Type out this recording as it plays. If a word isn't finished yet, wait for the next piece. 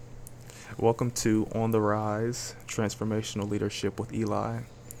Welcome to On the Rise, Transformational Leadership with Eli.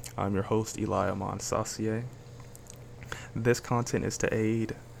 I'm your host, Eli Amon Sassier. This content is to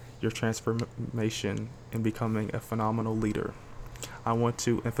aid your transformation in becoming a phenomenal leader. I want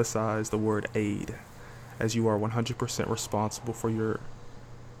to emphasize the word aid, as you are 100% responsible for your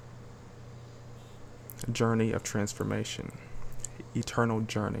journey of transformation. Eternal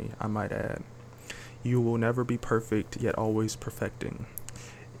journey, I might add. You will never be perfect, yet always perfecting.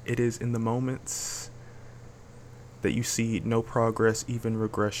 It is in the moments that you see no progress, even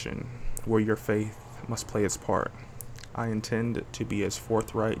regression, where your faith must play its part. I intend to be as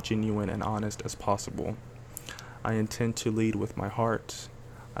forthright, genuine, and honest as possible. I intend to lead with my heart.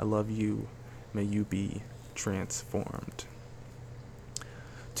 I love you. May you be transformed.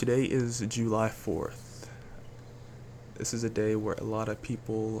 Today is July 4th. This is a day where a lot of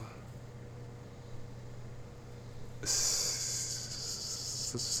people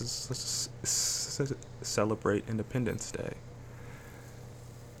celebrate Independence Day.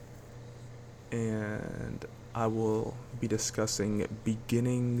 And I will be discussing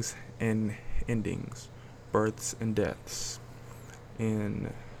beginnings and endings, births and deaths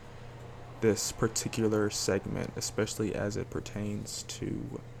in this particular segment, especially as it pertains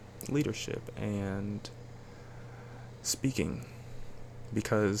to leadership and speaking,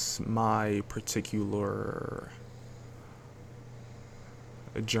 because my particular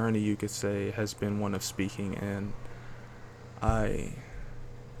journey, you could say, has been one of speaking, and I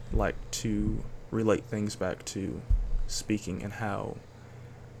like to relate things back to speaking and how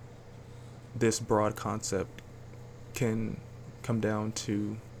this broad concept can come down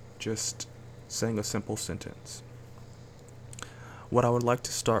to just saying a simple sentence. What I would like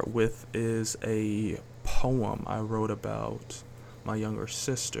to start with is a poem I wrote about my younger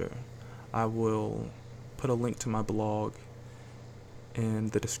sister. I will put a link to my blog in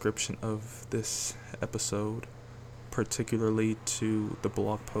the description of this episode, particularly to the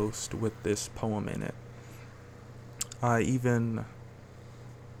blog post with this poem in it. I even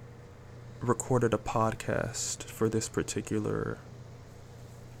recorded a podcast for this particular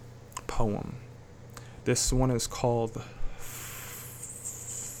poem. This one is called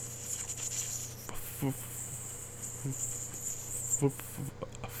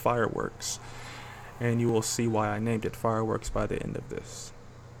Fireworks, and you will see why I named it Fireworks by the end of this.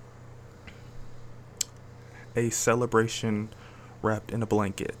 A celebration wrapped in a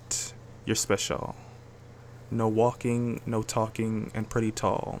blanket. You're special. No walking, no talking, and pretty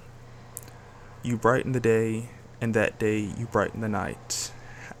tall. You brighten the day, and that day you brighten the night.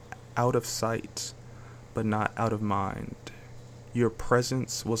 Out of sight, but not out of mind. Your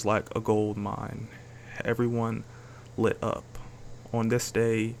presence was like a gold mine. Everyone lit up. On this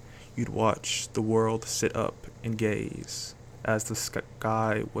day, you'd watch the world sit up and gaze as the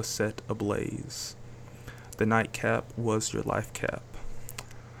sky was set ablaze. The nightcap was your life cap.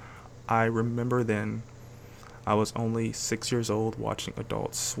 I remember then I was only 6 years old watching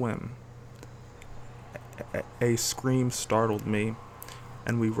adults swim. A scream startled me,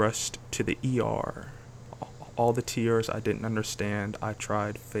 and we rushed to the ER. All the tears I didn't understand, I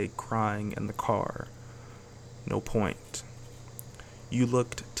tried fake crying in the car. No point. You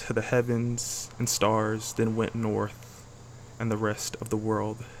looked to the heavens and stars, then went north, and the rest of the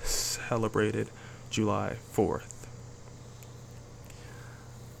world celebrated July 4th.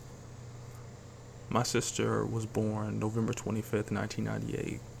 My sister was born November 25th,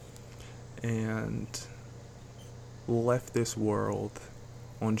 1998, and left this world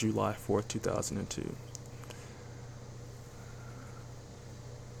on July 4th, 2002.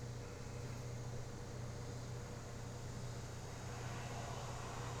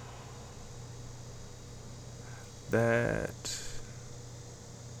 That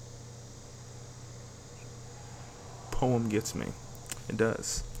poem gets me. It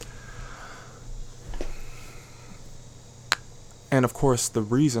does. And of course, the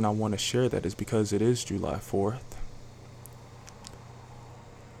reason I want to share that is because it is July 4th.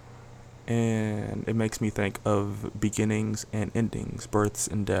 And it makes me think of beginnings and endings, births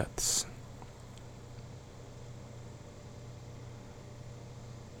and deaths.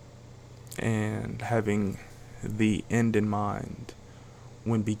 And having the end in mind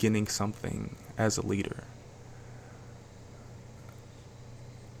when beginning something as a leader.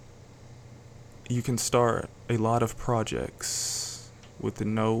 You can start a lot of projects with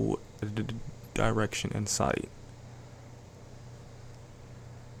no direction in sight,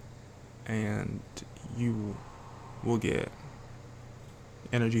 and you will get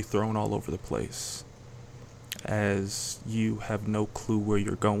energy thrown all over the place as you have no clue where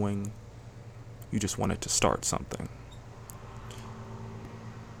you're going. You just wanted to start something.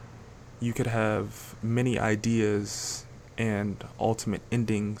 You could have many ideas and ultimate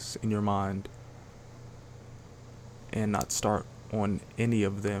endings in your mind and not start on any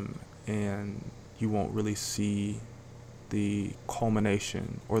of them, and you won't really see the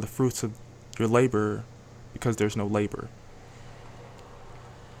culmination or the fruits of your labor because there's no labor.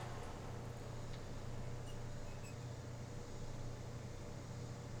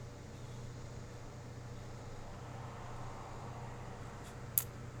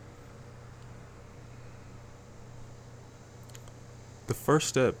 The first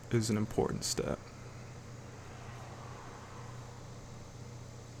step is an important step.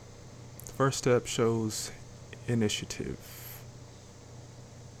 The first step shows initiative.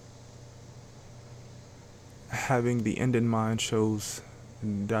 Having the end in mind shows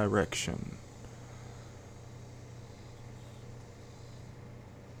direction.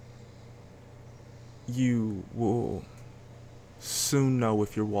 You will soon know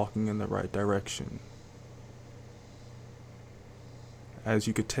if you're walking in the right direction, as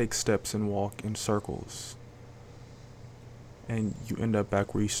you could take steps and walk in circles, and you end up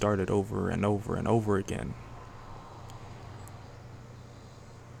back where you started over and over and over again.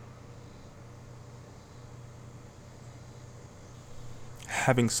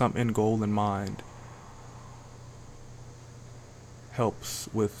 Having some end goal in mind helps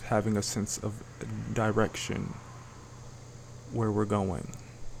with having a sense of direction where we're going.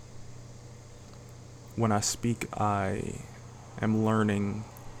 When I speak, I am learning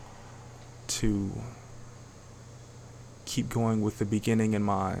to keep going with the beginning in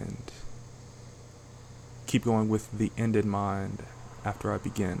mind, keep going with the end in mind after I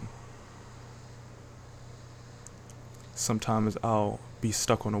begin. Sometimes I'll be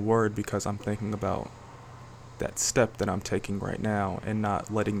stuck on a word because I'm thinking about that step that I'm taking right now and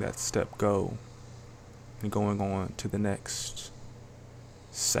not letting that step go and going on to the next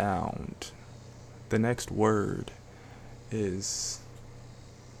sound. The next word is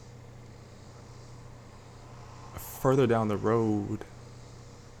further down the road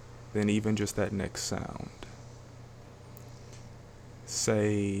than even just that next sound.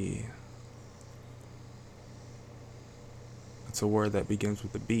 Say it's a word that begins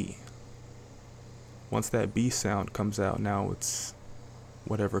with a B. Once that B sound comes out, now it's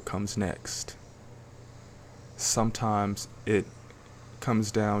whatever comes next. Sometimes it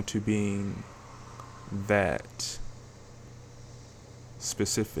comes down to being that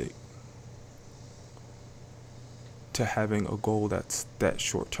specific, to having a goal that's that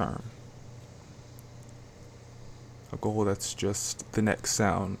short term. A goal that's just the next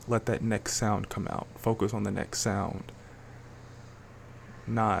sound. Let that next sound come out. Focus on the next sound,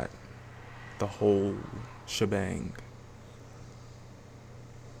 not the whole shebang.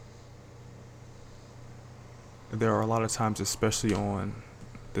 There are a lot of times, especially on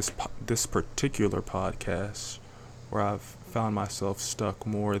this particular podcast, where I've found myself stuck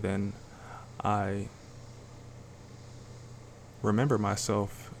more than I remember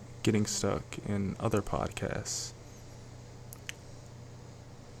myself getting stuck in other podcasts.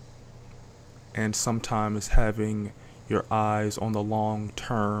 And sometimes having your eyes on the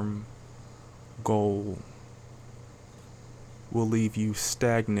long-term goal will leave you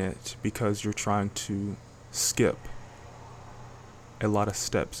stagnant because you're trying to skip a lot of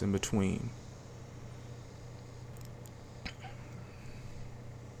steps in between.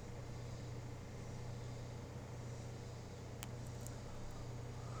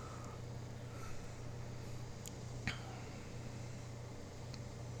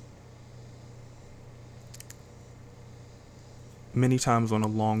 Many times on a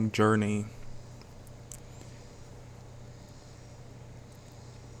long journey,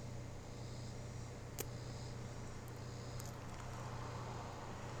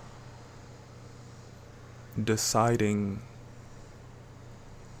 deciding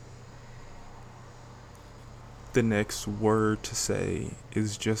the next word to say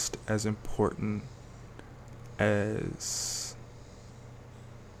is just as important as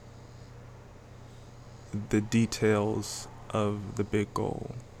the details of the big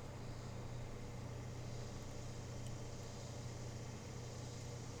goal.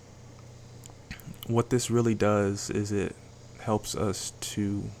 What this really does is it helps us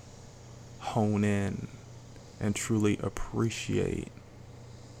to hone in and truly appreciate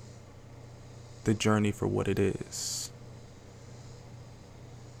the journey for what it is.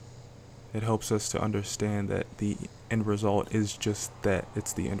 It helps us to understand that the end result is just that.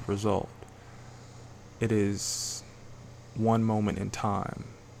 It's the end result. It is one moment in time.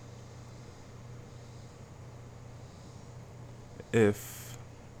 If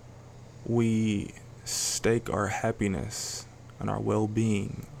we stake our happiness, and our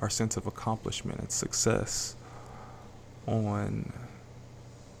well-being, our sense of accomplishment and success on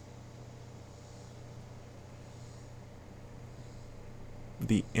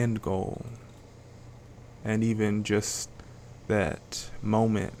the end goal, and even just that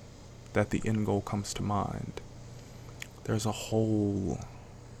moment that the end goal comes to mind. There's a whole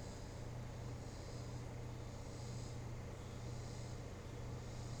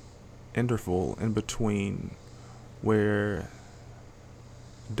interval in between where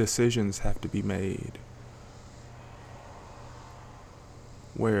decisions have to be made,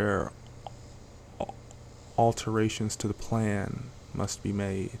 where alterations to the plan must be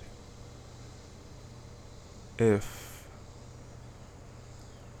made. If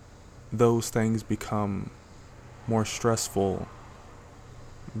those things become more stressful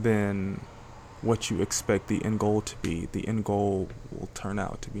than what you expect the end goal to be, the end goal will turn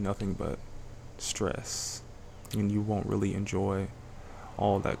out to be nothing but stress, and you won't really enjoy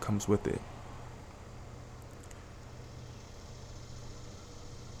all that comes with it.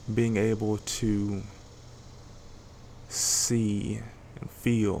 Being able to see and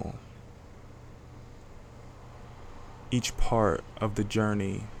feel each part of the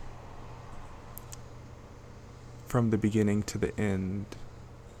journey from the beginning to the end,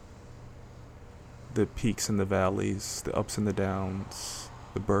 the peaks and the valleys, the ups and the downs,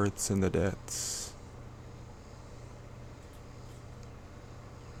 the births and the deaths.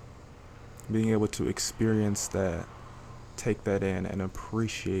 Being able to experience that, take that in, and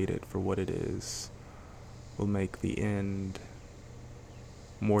appreciate it for what it is will make the end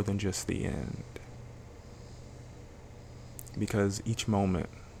more than just the end. Because each moment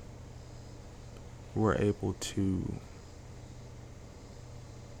we're able to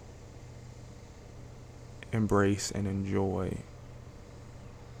embrace and enjoy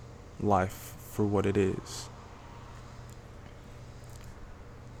life for what it is.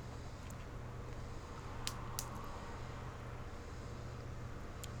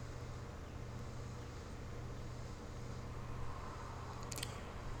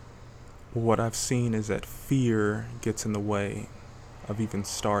 What I've seen is that fear gets in the way of even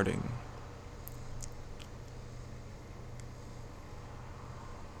starting.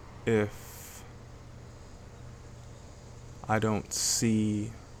 If I don't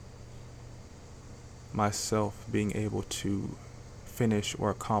see myself being able to finish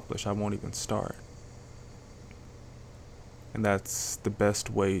or accomplish, I won't even start. And that's the best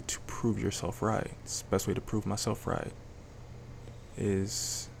way to prove yourself right. It's the best way to prove myself right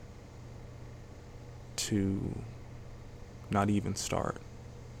is to not even start.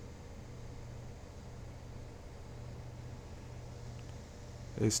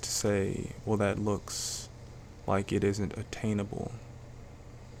 Is to say, well, that looks like it isn't attainable,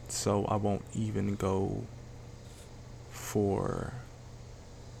 so I won't even go for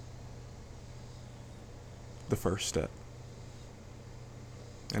the first step.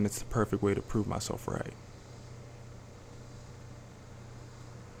 And it's the perfect way to prove myself right.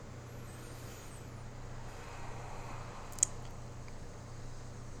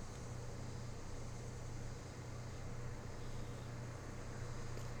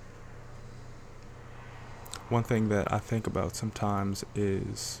 One thing that I think about sometimes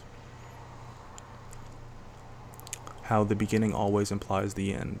is how the beginning always implies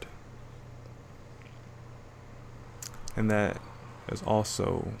the end. And that is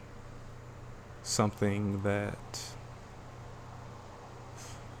also something that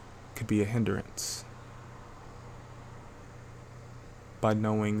could be a hindrance. By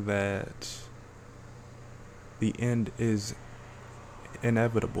knowing that the end is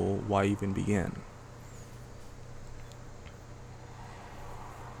inevitable, why even begin?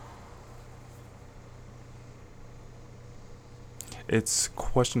 It's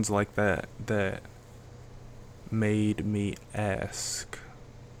questions like that that made me ask,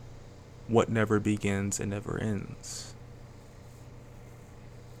 what never begins and never ends?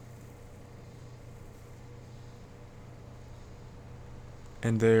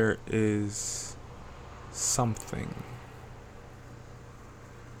 And there is something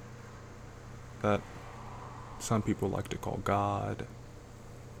that some people like to call God,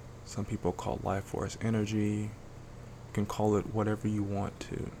 some people call life force energy. You can call it whatever you want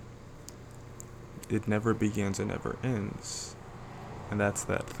to. It never begins and never ends. And that's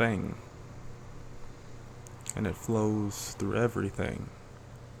that thing. And it flows through everything.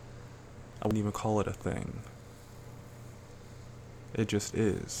 I wouldn't even call it a thing. It just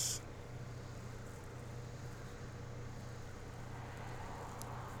is.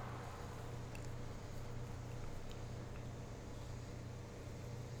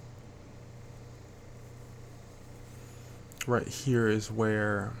 right here is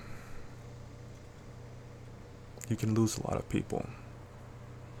where you can lose a lot of people,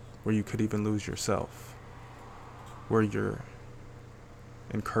 where you could even lose yourself, where you're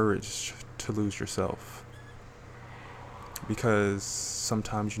encouraged to lose yourself. Because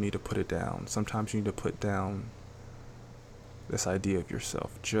sometimes you need to put it down. Sometimes you need to put down this idea of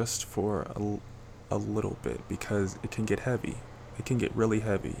yourself just for a little bit, because it can get heavy. It can get really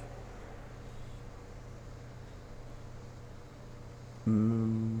heavy.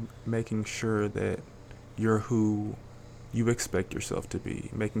 Making sure that you're who you expect yourself to be,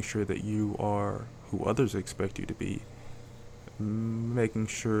 making sure that you are who others expect you to be, making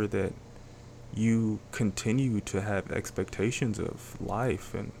sure that you continue to have expectations of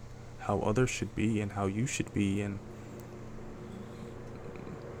life and how others should be and how you should be and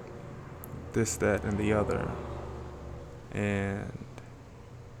this, that, and the other. And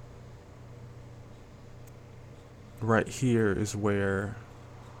right here is where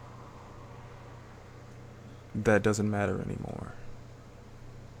that doesn't matter anymore.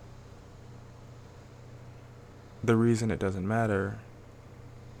 The reason it doesn't matter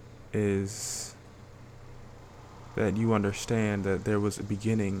is that you understand that there was a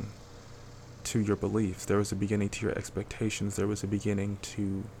beginning to your beliefs, there was a beginning to your expectations, there was a beginning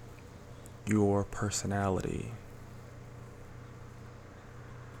to your personality.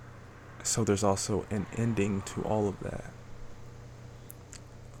 So there's also an ending to all of that.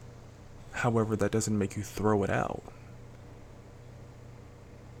 However, that doesn't make you throw it out.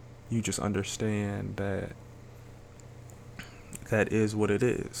 You just understand that that is what it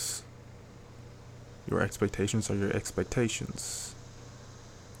is. Your expectations are your expectations.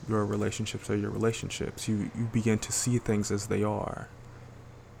 Your relationships are your relationships. You begin to see things as they are.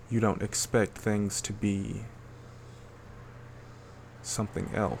 You don't expect things to be something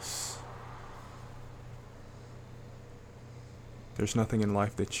else. There's nothing in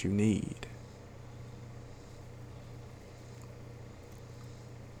life that you need.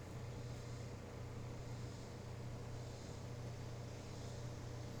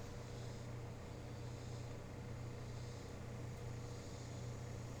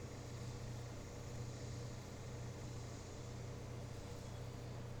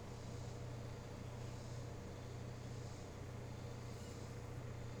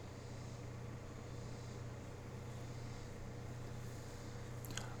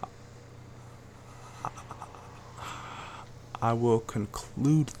 I will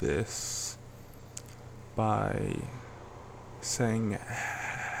conclude this by saying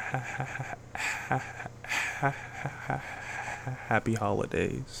happy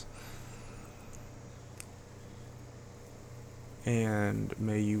holidays, and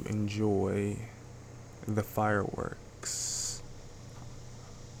may you enjoy the fireworks.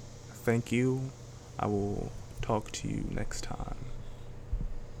 Thank you. I will talk to you next time.